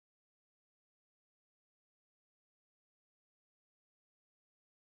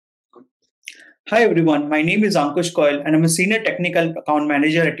Hi everyone, my name is Ankush Koil and I'm a Senior Technical Account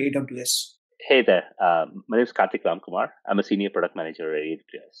Manager at AWS. Hey there. My name is Karthik Ramkumar. I'm a senior product manager at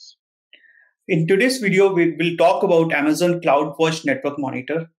AWS. In today's video, we will talk about Amazon CloudWatch Network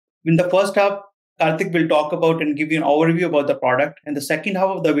Monitor. In the first half, Karthik will talk about and give you an overview about the product. And the second half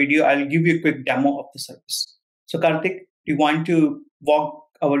of the video, I'll give you a quick demo of the service. So Karthik, do you want to walk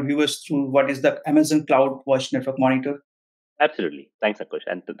our viewers through what is the Amazon CloudWatch Network Monitor? Absolutely. Thanks, Ankush.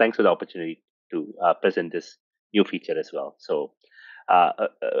 And thanks for the opportunity to present this new feature as well.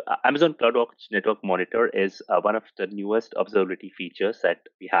 Amazon CloudWatch Network Monitor is one of the newest observability features that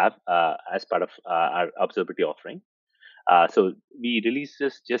we have as part of our observability offering. We released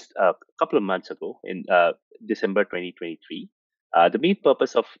this just a couple of months ago in December 2023. The main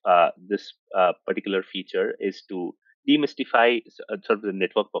purpose of this particular feature is to demystify sort of the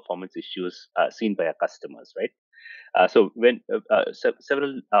network performance issues seen by our customers, right?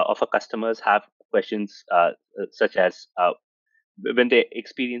 Several of our customers have questions such as when they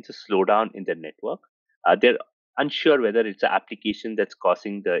experience a slowdown in their network, they're unsure whether it's the application that's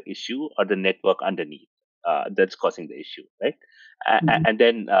causing the issue or the network underneath that's causing the issue, right? Mhm. And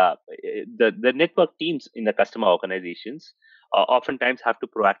then the network teams in the customer organizations oftentimes have to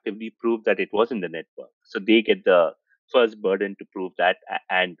proactively prove that it was in the network, so they get the first burden to prove that.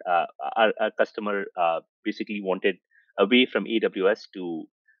 And our customer basically wanted a way from AWS to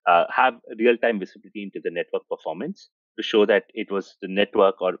have real-time visibility into the network performance to show that it was the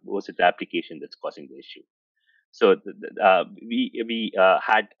network or was it the application that's causing the issue. We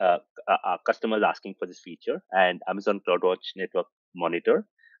had customers asking for this feature, and Amazon CloudWatch Network Monitor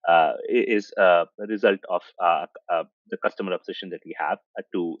is a result of the customer obsession that we have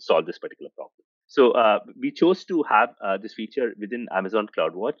to solve this particular problem. We chose to have this feature within Amazon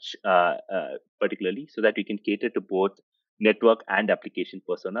CloudWatch, particularly so that we can cater to both network and application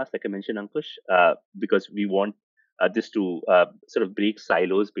personas, like I mentioned, Ankush, because we want this to sort of break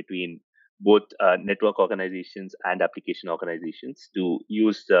silos between both network organizations and application organizations to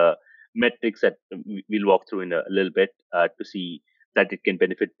use the metrics that we'll walk through in a little bit to see that it can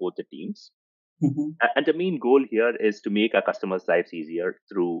benefit both the teams. Mhm. And the main goal here is to make our customers' lives easier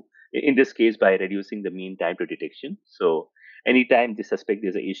through, in this case, by reducing the mean time to detection. So anytime they suspect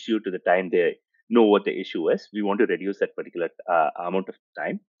there's an issue to the time they know what the issue is, we want to reduce that particular amount of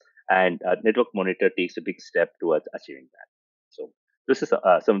time. And Network Monitor takes a big step towards achieving that. So this is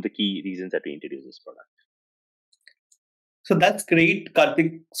some of the key reasons that we introduced this product. So that's great,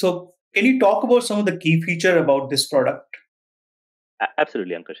 Karthik. So can you talk about some of the key feature about this product?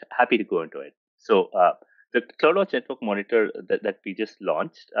 Absolutely, Ankush. Happy to go into it. The CloudWatch Network Monitor that we just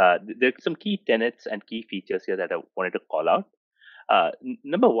launched, there are some key tenets and key features here that I wanted to call out.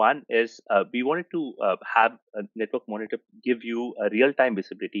 Number one is we wanted to have a network monitor give you a real-time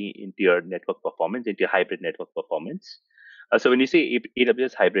visibility into your network performance, into your hybrid network performance. So when you say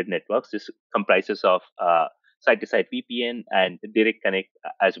AWS hybrid networks, this comprises of site-to-site VPN and direct connect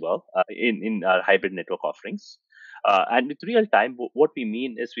as well in our hybrid network offerings. And with real time, what we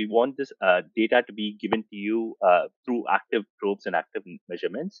mean is we want this data to be given to you through active probes and active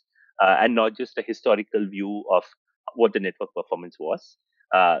measurements, and not just a historical view of what the network performance was.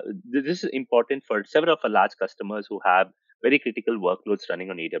 This is important for several of our large customers who have very critical workloads running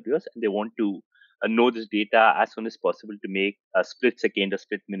on AWS, and they want to know this data as soon as possible to make a split second or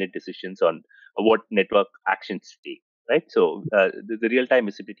split minute decisions on what network actions to take. Right. The real time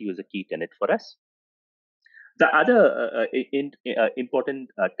visibility was a key tenet for us. The other important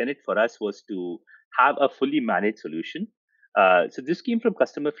tenet for us was to have a fully managed solution. So this came from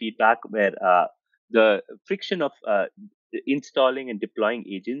customer feedback where the friction of installing and deploying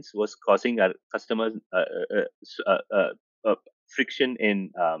agents was causing our customers friction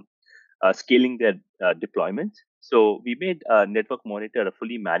in scaling their deployments. So we made Network Monitor a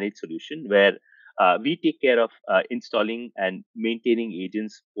fully managed solution where we take care of installing and maintaining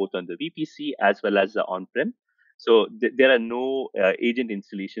agents both on the VPC as well as the on-prem. So there are no agent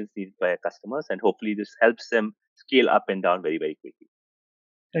installations needed by our customers, and hopefully this helps them scale up and down very, very quickly.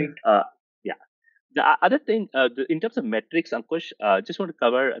 Right. Yeah. The other thing, in terms of metrics, Ankush, just want to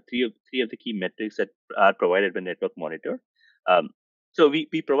cover three of the key metrics that are provided by Network Monitor. Um,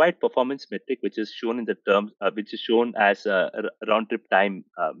 we provide performance metric, which is shown in the terms, which is shown as a round trip time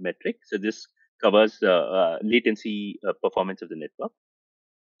metric. So this covers the latency performance of the network.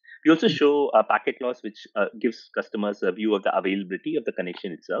 We also show a packet loss, which gives customers a view of the availability of the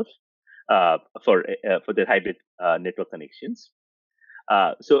connection itself for their hybrid network connections.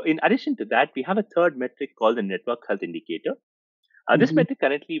 So in addition to that, we have a third metric called the network health indicator. This Mhm. metric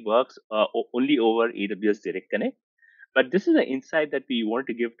currently works only over AWS Direct Connect. But this is an insight that we want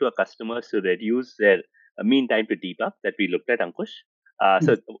to give to our customers to reduce their mean time to debug that we looked at, Ankush.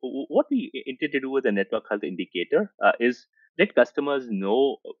 What we intend to do with the network health indicator is let customers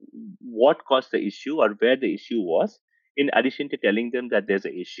know what caused the issue or where the issue was, in addition to telling them that there's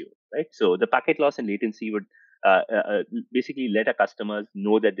an issue, right? So the packet loss and latency would basically let our customers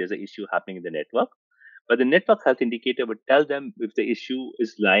know that there's an issue happening in the network. But the network health indicator would tell them if the issue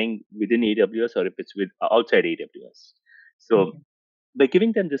is lying within AWS or if it's outside AWS. So by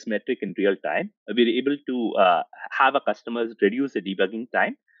giving them this metric in real time, we're able to have our customers reduce the debugging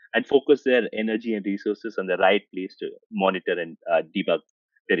time and focus their energy and resources on the right place to monitor and debug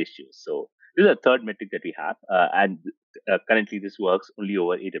their issues. So this is a third metric that we have, and currently this works only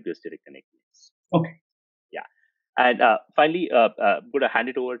over AWS Direct Connect. Okay. Yeah. And finally, I'm going to hand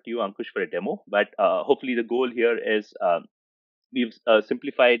it over to you, Ankush, for a demo. But hopefully the goal here is we've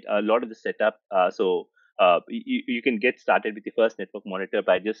simplified a lot of the setup. So you can get started with the first network monitor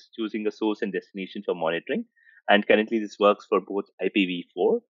by just choosing a source and destination for monitoring. And currently this works for both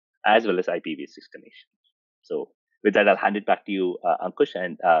IPv4 as well as IPv6 connections. So with that, I'll hand it back to you, Ankush,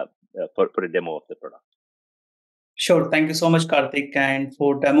 and for a demo of the product. Sure. Thank you so much, Karthik. And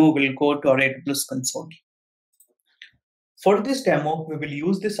for demo, we'll go to our AWS console. For this demo, we will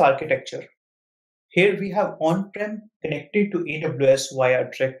use this architecture. Here we have on-prem connected to AWS via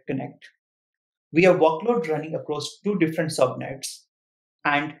Direct Connect. We have workload running across two different subnets,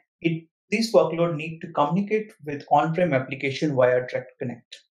 and these workload need to communicate with on-prem application via Direct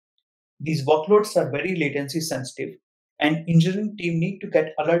Connect. These workloads are very latency sensitive, and engineering team need to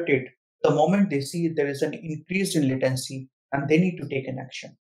get alerted the moment they see there is an increase in latency and they need to take an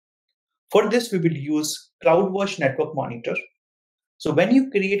action. For this, we will use CloudWatch Network Monitor. So when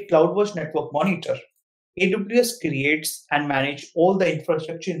you create CloudWatch Network Monitor, AWS creates and manages all the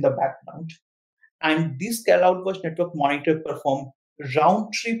infrastructure in the background. And this CloudWatch Network Monitor performs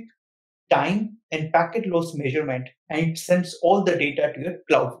round trip time and packet loss measurement, and it sends all the data to your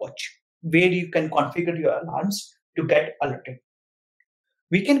CloudWatch, where you can configure your alarms to get alerted.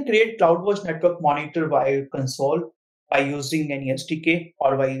 We can create CloudWatch Network Monitor via console by using any SDK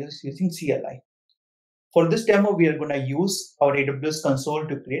or by using CLI. For this demo, we are going to use our AWS console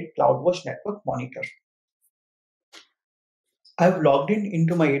to create CloudWatch Network Monitor. I've logged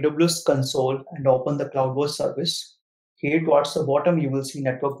into my AWS console and opened the CloudWatch service. Here towards the bottom, you will see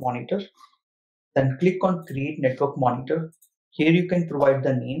Network Monitor. Then click on Create Network Monitor. Here you can provide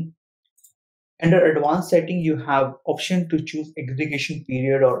the name. Under Advanced Setting, you have option to choose aggregation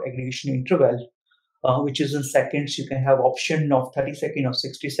period or aggregation interval, which is in seconds. You can have option of 30 seconds or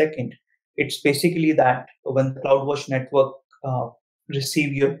 60 seconds. It's basically that when the CloudWatch network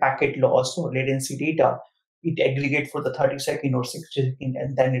receive your packet loss or latency data, it aggregate for the 30 second or 60 second,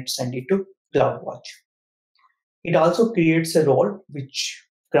 and then it send it to CloudWatch. It also creates a role which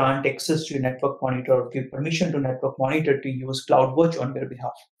grant access to your network monitor or give permission to network monitor to use CloudWatch on your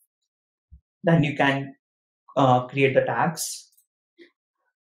behalf. Then you can create the tags.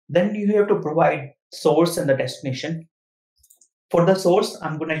 Then you have to provide source and the destination. For the source,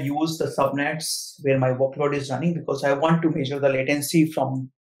 I'm going to use the subnets where my workload is running because I want to measure the latency from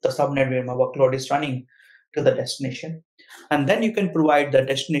the subnet where my workload is running to the destination. And then you can provide the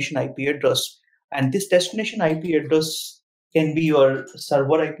destination IP address. And this destination IP address can be your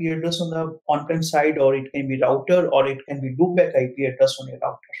server IP address on the on-prem side, or it can be router, or it can be loopback IP address on your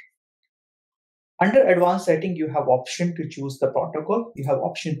router. Under advanced setting, you have option to choose the protocol. You have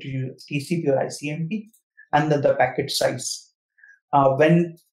option to use TCP or ICMP, and then the packet size.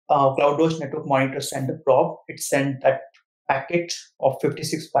 When CloudWatch Network Monitor send a probe, it sends that packet of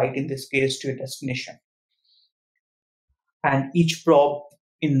 56 byte in this case to a destination. And each probe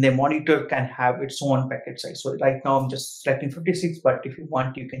in the monitor can have its own packet size. So right now I'm just selecting 56, but if you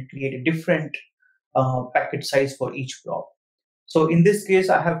want, you can create a different packet size for each probe. So in this case,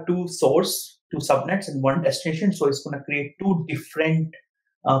 I have two subnets and one destination. So it's going to create two different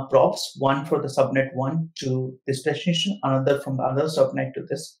probes, one for the subnet 1 to this destination, another from the other subnet to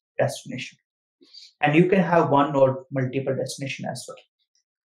this destination. And you can have one or multiple destination as well.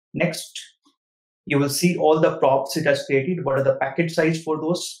 Next, you will see all the probes it has created. What are the packet size for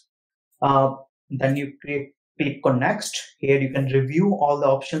those? Then you click on next. Here you can review all the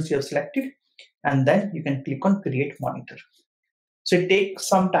options you have selected, and then you can click on create monitor. So it takes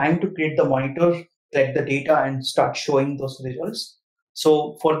some time to create the monitor, collect the data, and start showing those results.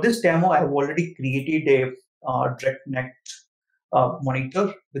 So for this demo, I've already created a Direct Connect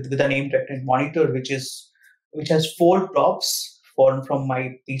monitor with the name Direct Connect Monitor, which has 4 probes from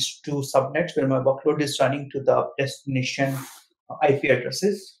these two subnets where my workload is running to the destination IP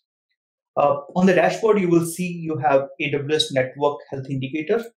addresses. On the dashboard, you will see you have AWS Network Health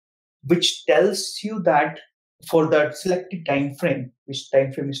Indicator, which tells you that for the selected time frame, which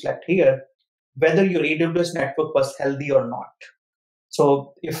time frame you select here, whether your AWS network was healthy or not.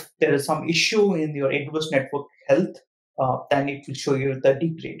 So if there is some issue in your AWS network health, then it will show you the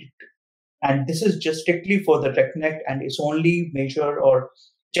degraded. And this is just strictly for the reconnect, and it's only measure or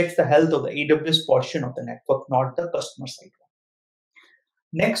checks the health of the AWS portion of the network, not the customer side one.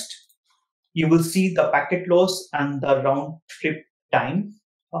 Next, you will see the packet loss and the round trip time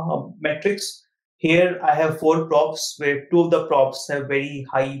metrics. Here I have 4 props where 2 of the props have very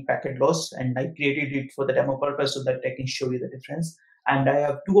high packet loss, and I created it for the demo purpose so that I can show you the difference. And I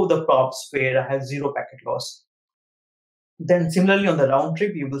have 2 of the props where I have 0 packet loss. Then similarly on the round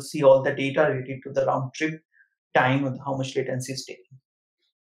trip, you will see all the data related to the round trip time and how much latency is taking.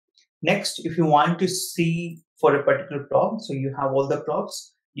 Next, if you want to see for a particular prop, so you have all the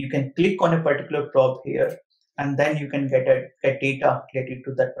props, you can click on a particular prop here, and then you can get data related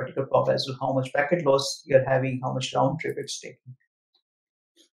to that particular prop as well, how much packet loss you're having, how much round trip it's taking.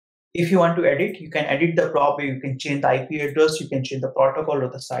 If you want to edit, you can edit the prop, you can change the IP address, you can change the protocol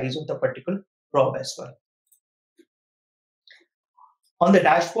or the size of the particular prop as well. On the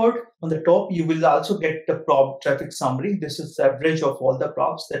dashboard, on the top, you will also get the prop traffic summary. This is the average of all the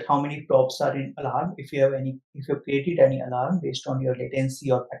props, that how many props are in alarm. If you have created any alarm based on your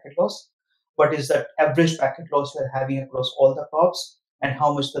latency or packet loss, what is the average packet loss you're having across all the props, and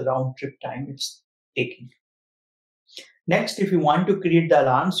how much the round trip time it's taking. Next, if you want to create the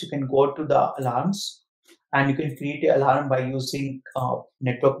alarms, you can go to the alarms, and you can create an alarm by using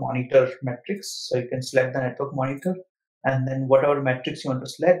network monitor metrics. So you can select the network monitor, and then whatever metrics you want to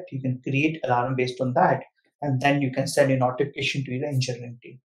select, you can create alarm based on that, and then you can send a notification to the engineering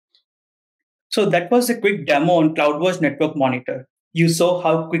team. So that was a quick demo on CloudWatch Network Monitor. You saw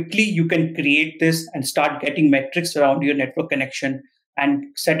how quickly you can create this and start getting metrics around your network connection and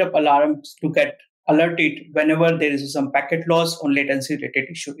set up alarms to get alerted whenever there is some packet loss or latency related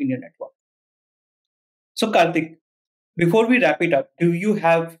issue in your network. So Karthik, before we wrap it up, do you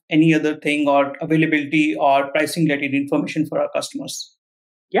have any other thing or availability or pricing related information for our customers?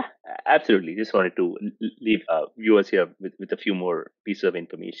 Yeah, absolutely. Just wanted to leave viewers here with a few more pieces of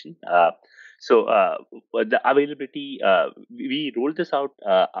information. The availability, we rolled this out,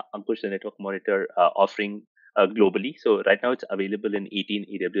 Ankush, the network monitor offering globally. So right now it's available in 18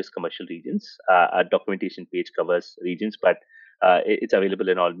 AWS commercial regions. Our documentation page covers regions, but it's available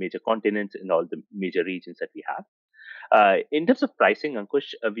in all major continents, in all the major regions that we have. In terms of pricing,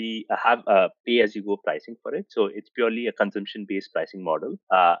 Ankush, we have a pay-as-you-go pricing for it. So it's purely a consumption-based pricing model.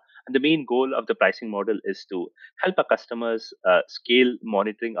 And the main goal of the pricing model is to help our customers scale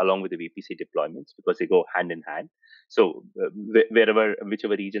monitoring along with the VPC deployments, because they go hand in hand. So whichever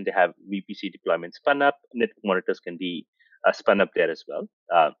region they have VPC deployments spun up, network monitors can be spun up there as well.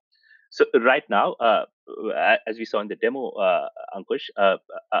 So right now, as we saw in the demo, Ankush,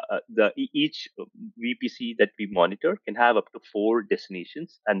 each VPC that we monitor can have up to 4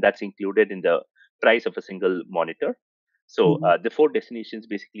 destinations, and that's included in the price of a single monitor. So the 4 destinations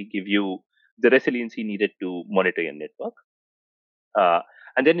basically give you the resiliency needed to monitor your network.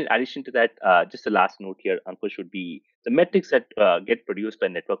 And then in addition to that, just the last note here, Ankush, would be the metrics that get produced by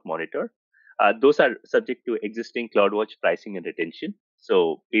network monitor. Those are subject to existing CloudWatch pricing and retention.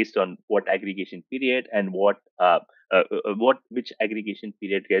 So based on what aggregation period and which aggregation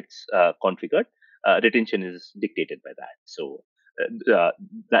period gets configured, retention is dictated by that. So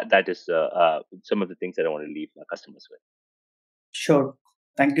that is some of the things that I want to leave my customers with. Sure.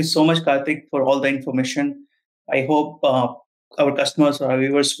 Thank you so much, Karthik, for all the information. I hope our customers or our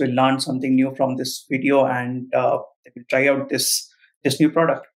viewers will learn something new from this video, and they will try out this new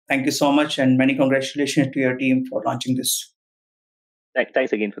product. Thank you so much, and many congratulations to your team for launching this.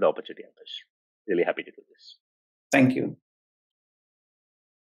 Thanks again for the opportunity, Ankush. Really happy to do this. Thank you.